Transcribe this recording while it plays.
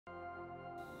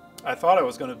I thought I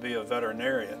was going to be a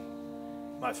veterinarian.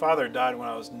 My father died when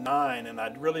I was 9, and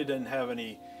I really didn't have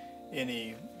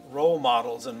any role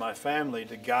models in my family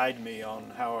to guide me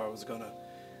on how I was going to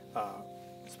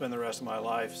spend the rest of my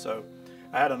life. So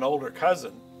I had an older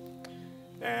cousin,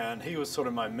 and he was sort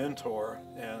of my mentor,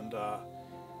 and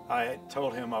I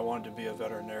told him I wanted to be a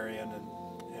veterinarian,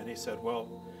 and he said, well,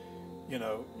 you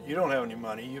know, you don't have any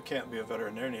money, you can't be a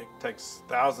veterinarian. It takes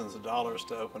thousands of dollars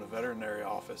to open a veterinary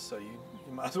office, so you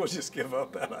might as well just give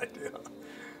up that idea.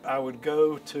 I would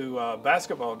go to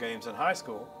basketball games in high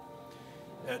school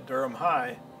at Durham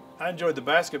High. I enjoyed the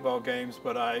basketball games,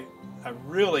 but I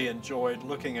really enjoyed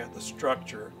looking at the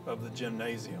structure of the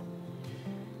gymnasium.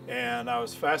 And I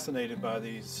was fascinated by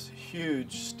these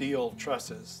huge steel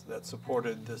trusses that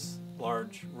supported this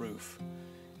large roof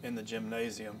in the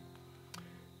gymnasium.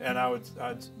 And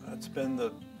I'd spend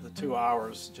the 2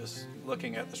 hours just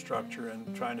looking at the structure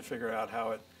and trying to figure out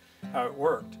how it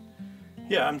worked.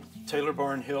 Yeah, I'm Taylor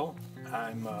Barnhill.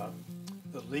 I'm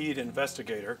the lead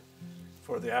investigator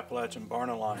for the Appalachian Barn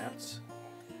Alliance,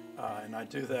 and I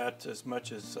do that as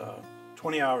much as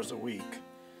 20 hours a week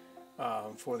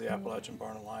for the Appalachian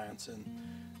Barn Alliance. And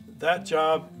that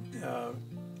job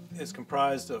is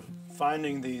comprised of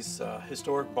finding these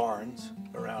historic barns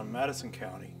around Madison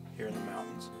County here in the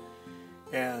mountains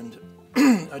and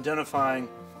identifying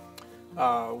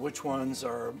which ones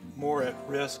are more at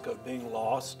risk of being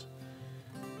lost.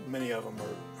 Many of them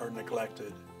are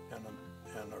neglected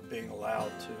and are being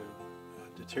allowed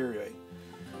to deteriorate.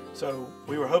 So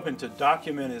we were hoping to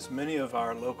document as many of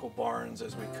our local barns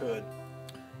as we could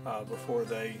before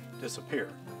they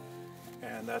disappear.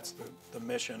 And that's the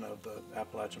mission of the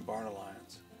Appalachian Barn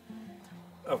Alliance.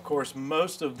 Of course,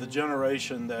 most of the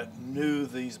generation that knew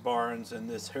these barns and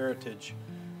this heritage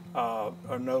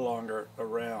are no longer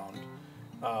around.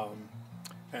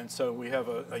 And so we have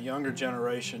a younger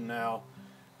generation now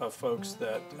of folks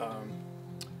that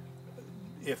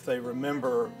if they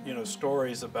remember, you know,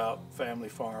 stories about family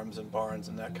farms and barns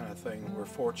and that kind of thing, we're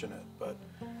fortunate, but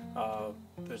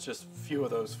there's just few of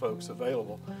those folks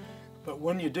available. But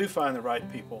when you do find the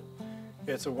right people,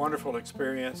 it's a wonderful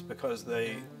experience because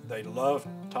they love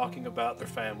talking about their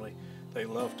family, they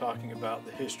love talking about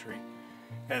the history,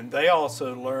 and they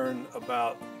also learn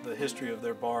about the history of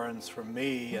their barns from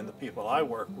me and the people I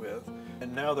work with.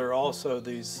 And now there are also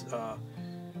these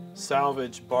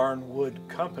salvage barn wood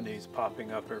companies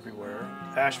popping up everywhere.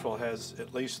 Asheville has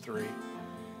at least 3,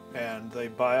 and they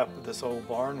buy up this old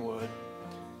barn wood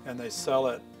and they sell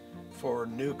it for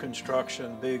new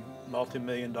construction, big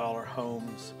multi-million-dollar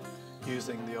homes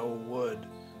using the old wood.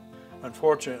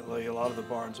 Unfortunately, a lot of the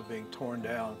barns are being torn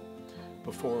down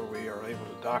before we are able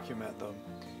to document them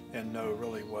and know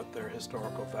really what their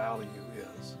historical value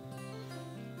is.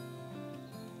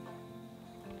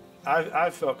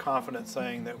 I've felt confident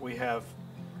saying that we have,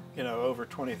 you know, over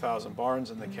 20,000 barns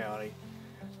in the county,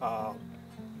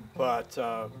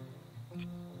 but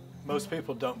most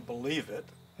people don't believe it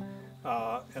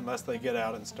unless they get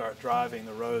out and start driving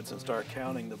the roads and start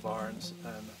counting the barns.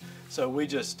 And so we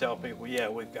just tell people, yeah,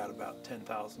 we've got about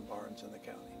 10,000 barns in the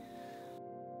county.